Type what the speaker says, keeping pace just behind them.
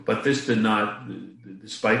But this did not,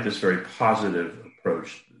 despite this very positive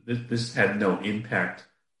approach, this had no impact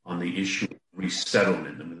on the issue of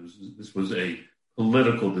resettlement. I mean, this was a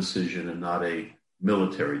political decision and not a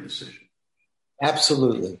military decision.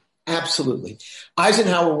 Absolutely. Absolutely.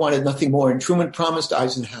 Eisenhower wanted nothing more, and Truman promised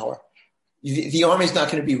Eisenhower, the Army's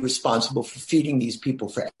not going to be responsible for feeding these people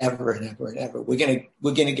forever and ever and ever. We're going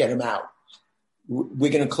to get them out.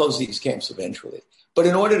 We're going to close these camps eventually. But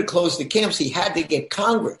in order to close the camps, he had to get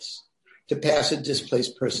Congress to pass a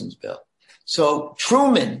displaced persons bill. So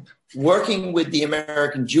Truman, working with the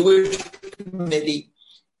American Jewish Committee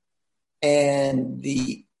and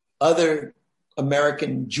the other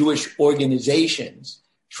American Jewish organizations,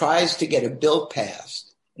 tries to get a bill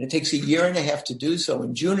passed, and it takes a year and a half to do so.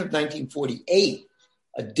 In June of 1948,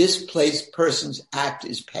 a Displaced Persons Act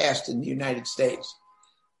is passed in the United States.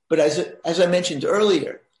 But as I mentioned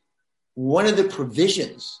earlier, one of the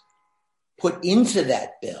provisions put into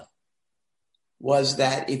that bill was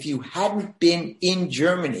that if you hadn't been in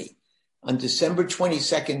Germany on December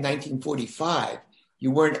 22nd, 1945,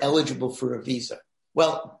 you weren't eligible for a visa.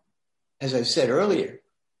 Well, as I said earlier,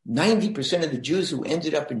 90% of the Jews who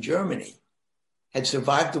ended up in Germany had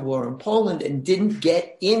survived the war in Poland and didn't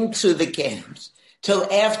get into the camps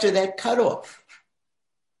till after that cutoff.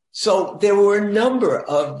 So there were a number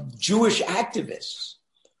of Jewish activists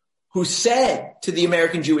who said to the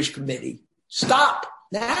American Jewish Committee, stop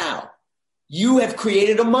now. You have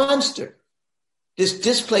created a monster. This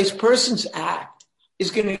Displaced Persons Act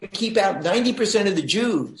is going to keep out 90% of the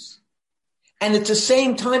Jews, and at the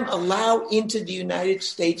same time allow into the United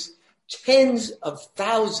States tens of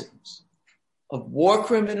thousands of war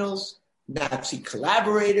criminals, Nazi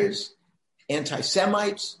collaborators,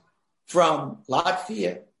 anti-Semites from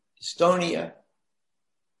Latvia, Estonia,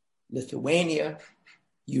 Lithuania,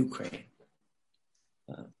 Ukraine.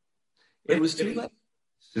 It was too late.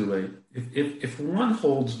 It's too late. If one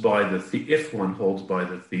holds by the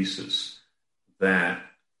thesis that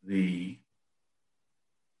the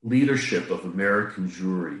leadership of American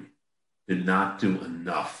Jewry did not do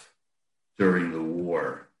enough during the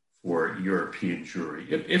war for European Jewry,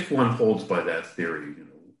 if one holds by that theory,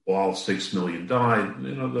 all 6 million died,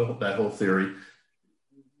 that whole theory,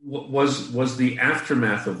 was the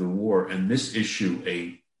aftermath of the war and this issue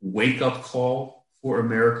a wake-up call for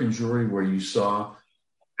American Jewry, where you saw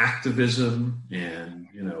activism and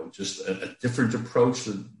just a different approach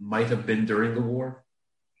that might have been during the war?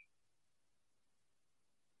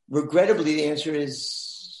 Regrettably, the answer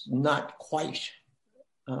is not quite.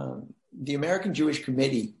 The American Jewish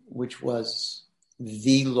Committee, which was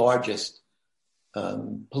the largest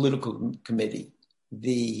political committee,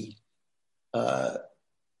 the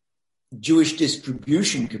Jewish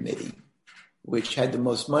Distribution Committee, which had the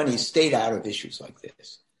most money, stayed out of issues like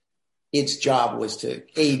this. Its job was to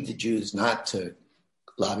aid the Jews, not to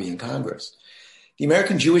lobby in Congress. The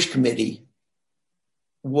American Jewish Committee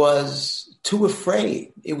was too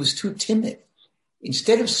afraid. It was too timid.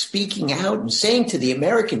 Instead of speaking out and saying to the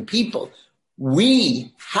American people,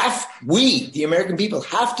 we, the American people,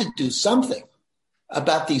 have to do something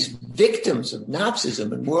about these victims of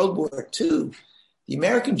Nazism in World War II, the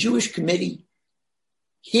American Jewish Committee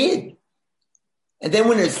hid. And then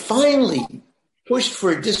when it finally pushed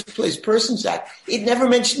for a Displaced Persons Act, it never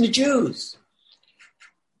mentioned the Jews.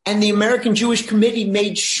 And the American Jewish Committee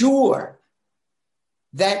made sure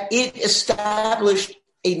that it established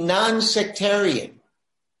a non-sectarian,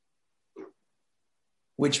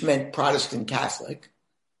 which meant Protestant Catholic,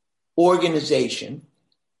 organization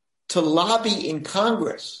to lobby in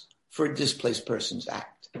Congress for a Displaced Persons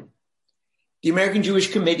Act. The American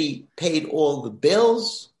Jewish Committee paid all the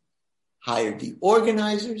bills, hired the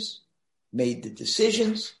organizers, made the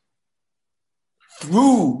decisions,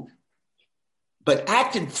 but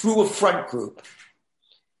acted through a front group.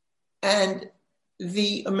 And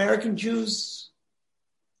the American Jews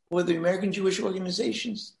or the American Jewish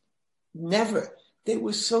organizations never. They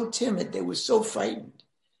were so timid, they were so frightened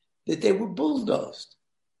that they were bulldozed.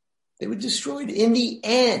 They were destroyed. In the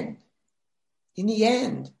end,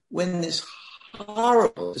 when this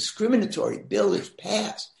horrible discriminatory bill is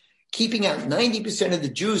passed, keeping out 90% of the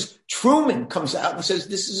Jews, Truman comes out and says,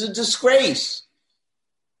 this is a disgrace.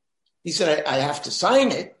 He said, I have to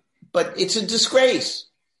sign it, but it's a disgrace.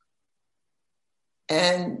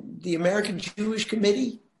 And the American Jewish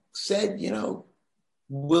Committee said,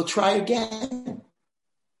 we'll try again.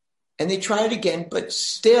 And they tried again, but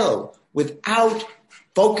still without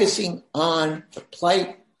focusing on the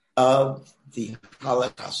plight of the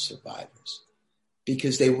Holocaust survivors,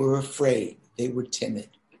 because they were afraid, they were timid.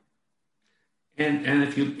 And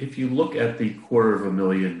if you look at the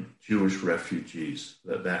 250,000 Jewish refugees,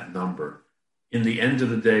 that number, in the end of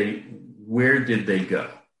the day, where did they go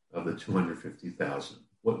of the 250,000?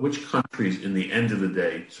 Which countries in the end of the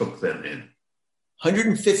day took them in?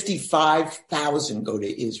 155,000 go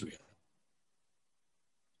to Israel.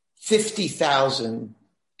 50,000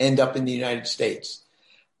 end up in the United States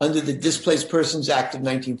under the Displaced Persons Act of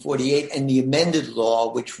 1948 and the amended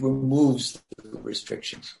law, which removes the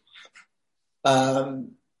restrictions.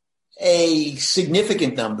 A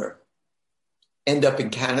significant number end up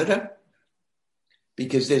in Canada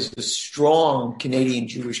because there's a strong Canadian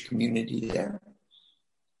Jewish community there.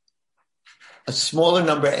 A smaller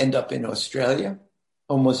number end up in Australia.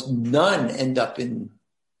 Almost none end up in,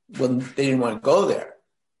 well, they didn't want to go there,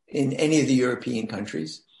 in any of the European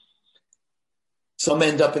countries. Some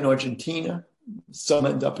end up in Argentina. Some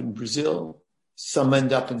end up in Brazil. Some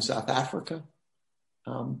end up in South Africa.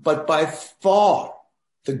 But by far,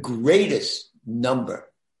 the greatest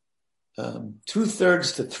number,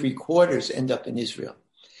 2/3 to 3/4, end up in Israel.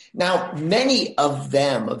 Now, many of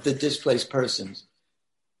them, of the displaced persons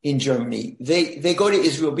in Germany, they go to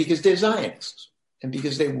Israel because they're Zionists and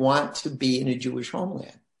because they want to be in a Jewish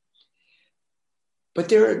homeland. But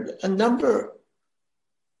there are a number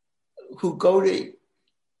who go to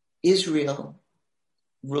Israel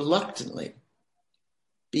reluctantly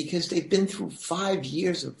because they've been through 5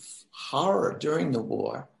 years of horror during the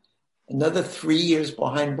war, another 3 years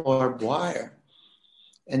behind barbed wire.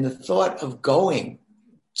 And the thought of going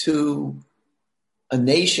to a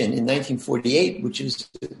nation in 1948, which is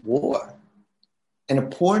at war, and a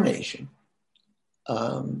poor nation,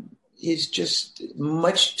 is just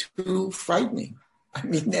much too frightening. I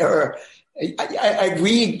mean, I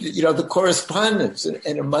read, the correspondence,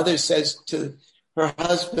 and a mother says to her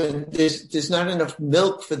husband, there's not enough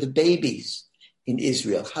milk for the babies in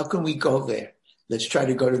Israel. How can we go there? Let's try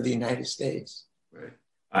to go to the United States. Right.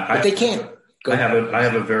 But they can't. I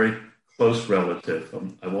have a very close relative,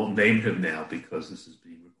 I won't name him now because this is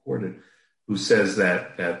being recorded, who says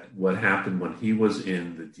that what happened when he was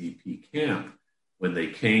in the DP camp, when they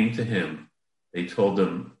came to him, they told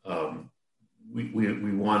him,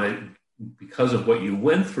 we want to, because of what you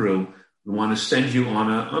went through, we want to send you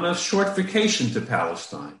on a short vacation to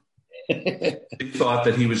Palestine. They thought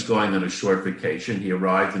that he was going on a short vacation. He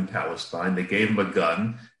arrived in Palestine. They gave him a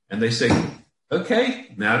gun, and they say,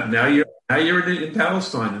 "Okay, now you're in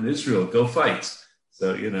Palestine, in Israel. Go fight."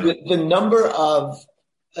 So the number of,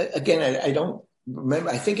 again, I don't remember.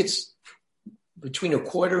 I think it's between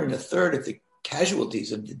 1/4 and 1/3 of the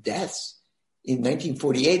casualties of the deaths in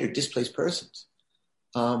 1948 are displaced persons.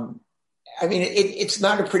 I mean, it's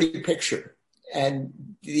not a pretty picture.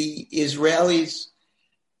 And the Israelis,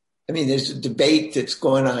 I mean, there's a debate that's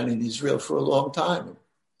going on in Israel for a long time,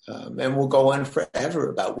 and will go on forever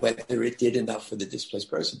about whether it did enough for the displaced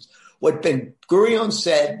persons. What Ben Gurion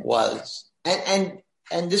said was, and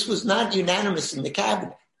this was not unanimous in the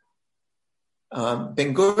cabinet,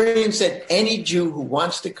 Ben Gurion said, any Jew who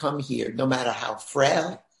wants to come here, no matter how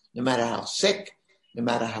frail, no matter how sick, no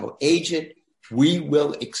matter how aged, we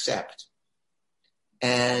will accept.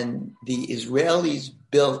 And the Israelis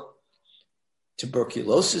built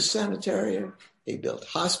tuberculosis sanitarium, they built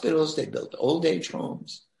hospitals, they built old age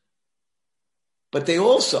homes. But they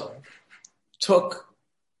also took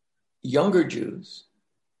younger Jews,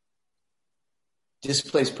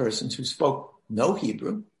 displaced persons who spoke no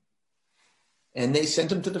Hebrew, and they sent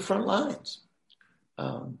them to the front lines.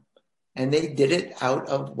 And they did it out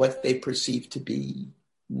of what they perceived to be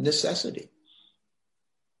necessity.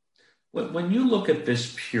 When you look at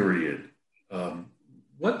this period,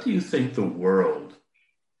 what do you think the world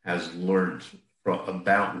has learned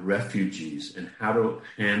about refugees and how to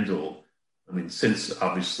handle, I mean, since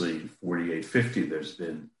obviously 48, 50, there's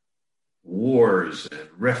been wars and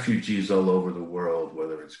refugees all over the world,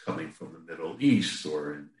 whether it's coming from the Middle East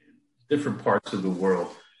or in different parts of the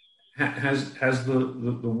world. Has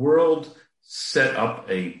the world set up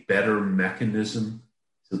a better mechanism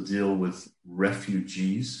to deal with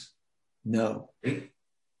refugees? No.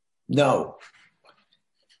 No.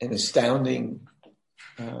 An astounding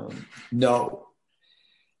no.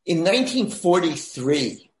 In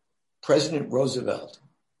 1943, President Roosevelt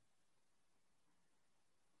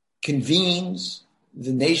convenes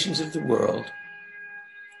the nations of the world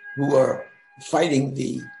who are fighting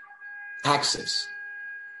the Axis.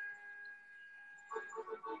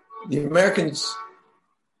 The Americans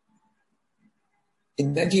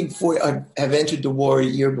in 1940 have entered the war a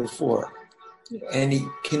year before, and he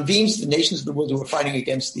convenes the nations of the world who are fighting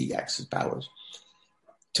against the Axis powers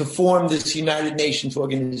to form this United Nations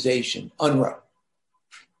organization, UNRWA.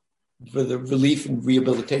 for the Relief and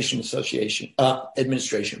Rehabilitation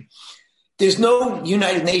Administration. There's no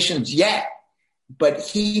United Nations yet, but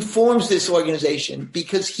he forms this organization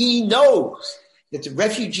because he knows that the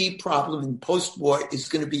refugee problem in post-war is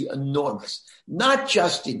going to be enormous, not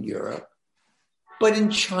just in Europe, but in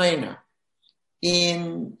China,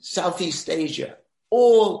 in Southeast Asia,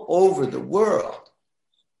 all over the world.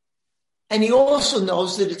 And he also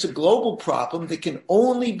knows that it's a global problem that can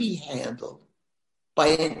only be handled by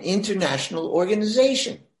an international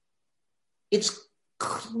organization. It's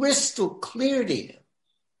crystal clear to him.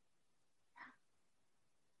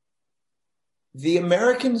 The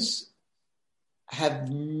Americans have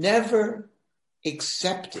never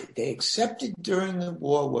accepted, they accepted during the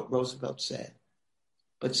war what Roosevelt said.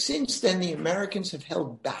 But since then, the Americans have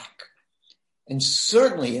held back. And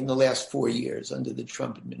certainly in the last 4 years under the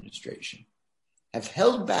Trump administration, have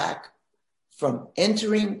held back from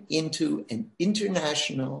entering into an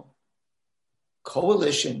international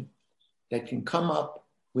coalition that can come up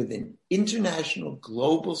with an international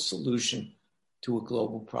global solution to a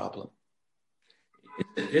global problem.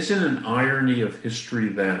 Isn't an irony of history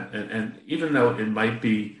that, and even though it might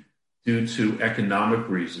be due to economic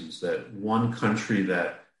reasons, that one country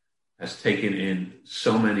that has taken in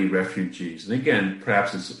so many refugees, and again,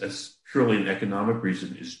 perhaps it's purely an economic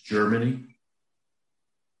reason, is Germany?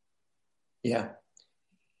 Yeah.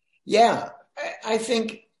 I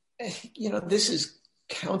think, this is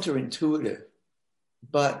counterintuitive,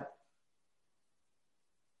 but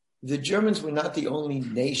the Germans were not the only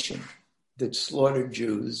nation that slaughtered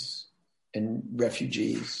Jews and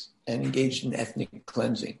refugees and engaged in ethnic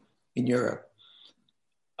cleansing in Europe.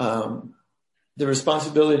 The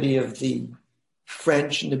responsibility of the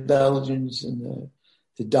French and the Belgians and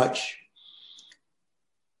the Dutch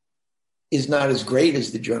is not as great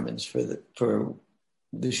as the Germans for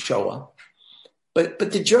the Shoah. But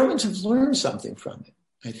the Germans have learned something from it,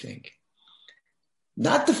 I think.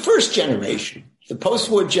 Not the first generation. The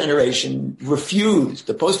post-war generation refused.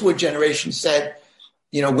 The post-war generation said,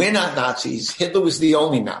 we're not Nazis. Hitler was the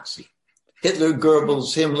only Nazi. Hitler,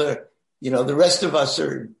 Goebbels, Himmler, the rest of us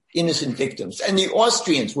are innocent victims. And the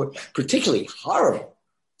Austrians were particularly horrible.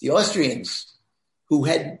 The Austrians, who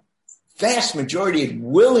had vast majority had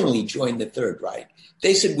willingly joined the Third Reich,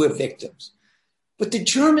 they said we're victims. But the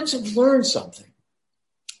Germans have learned something.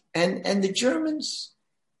 And the Germans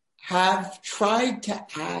have tried to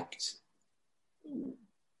act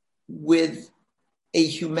with a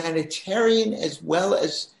humanitarian as well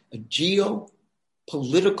as a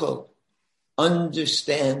geopolitical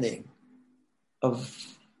understanding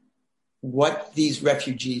of what these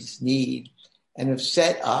refugees need, and have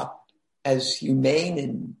set up as humane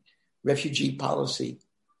in refugee policy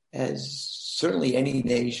as certainly any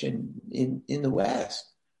nation in the West.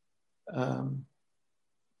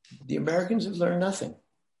 The Americans have learned nothing.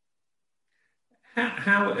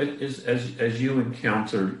 How is, as you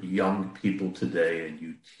encounter young people today and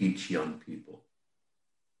you teach young people,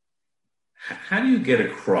 how do you get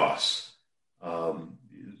across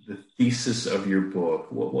the thesis of your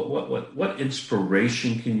book? What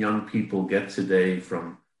inspiration can young people get today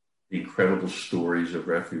from the incredible stories of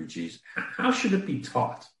refugees? How should it be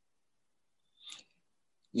taught?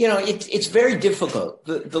 It's very difficult.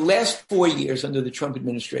 The last 4 years under the Trump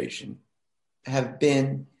administration have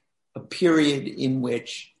been a period in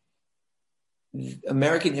which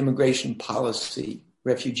American immigration policy,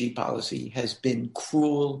 refugee policy, has been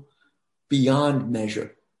cruel beyond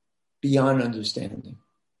measure, beyond understanding.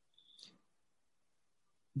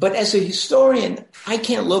 But as a historian, I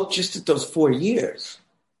can't look just at those 4 years.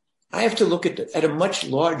 I have to look at a much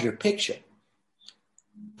larger picture.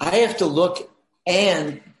 I have to look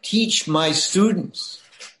and teach my students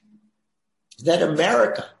that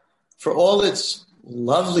America, for all its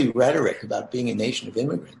lovely rhetoric about being a nation of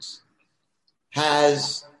immigrants,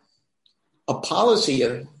 has a policy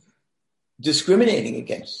of discriminating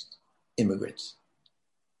against immigrants,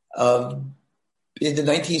 of in the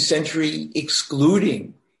 19th century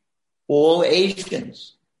excluding all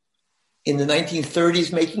Asians, in the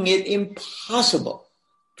 1930s making it impossible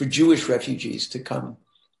for Jewish refugees to come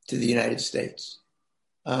to the United States.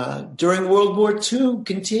 During World War II,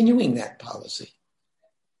 continuing that policy.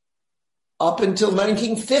 Up until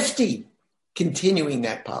 1950, continuing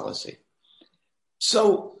that policy.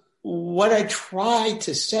 So what I try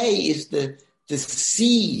to say is the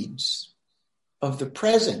seeds of the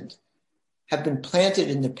present have been planted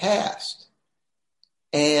in the past.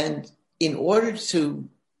 And in order to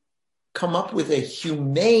come up with a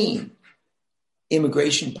humane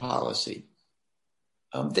immigration policy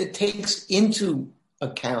that takes into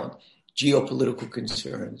account geopolitical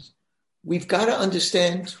concerns, we've got to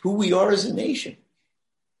understand who we are as a nation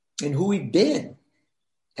and who we've been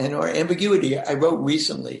and our ambiguity. I wrote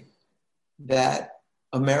recently that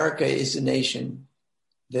America is a nation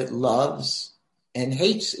that loves and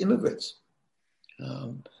hates immigrants.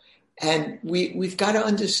 And we've got to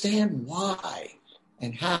understand why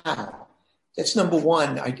and how. That's number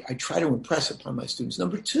one. I try to impress upon my students.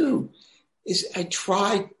 Number two is I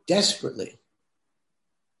try desperately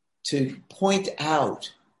to point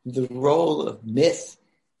out the role of myth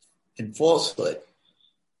and falsehood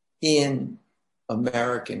in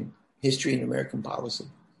American history and American policy.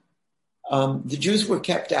 The Jews were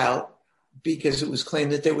kept out because it was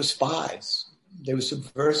claimed that they were spies, they were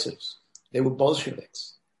subversives, they were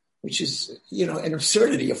Bolsheviks, which is, an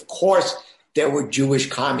absurdity. Of course, there were Jewish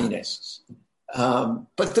communists,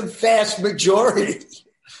 but the vast majority,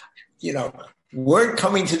 weren't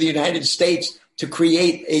coming to the United States to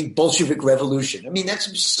create a Bolshevik revolution. I mean, that's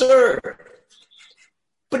absurd.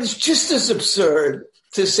 But it's just as absurd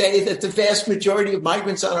to say that the vast majority of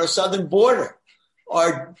migrants on our southern border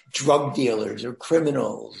are drug dealers or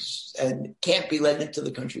criminals and can't be let into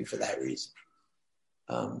the country for that reason.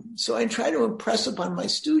 So I try to impress upon my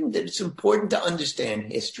student that it's important to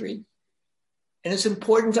understand history and it's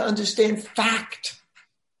important to understand fact,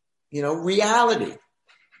 reality,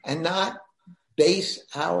 and not base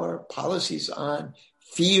our policies on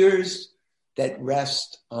fears that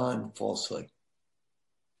rest on falsehood.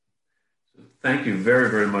 Thank you very,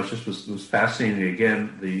 very much. This was fascinating.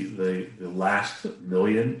 Again, the last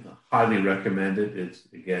million, highly recommended. It's,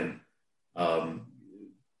 again,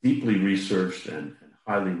 deeply researched and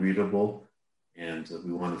highly readable. And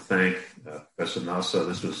we want to thank Professor Nasaw.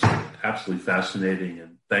 This was absolutely fascinating.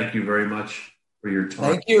 And thank you very much for your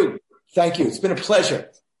time. Thank you. It's been a pleasure.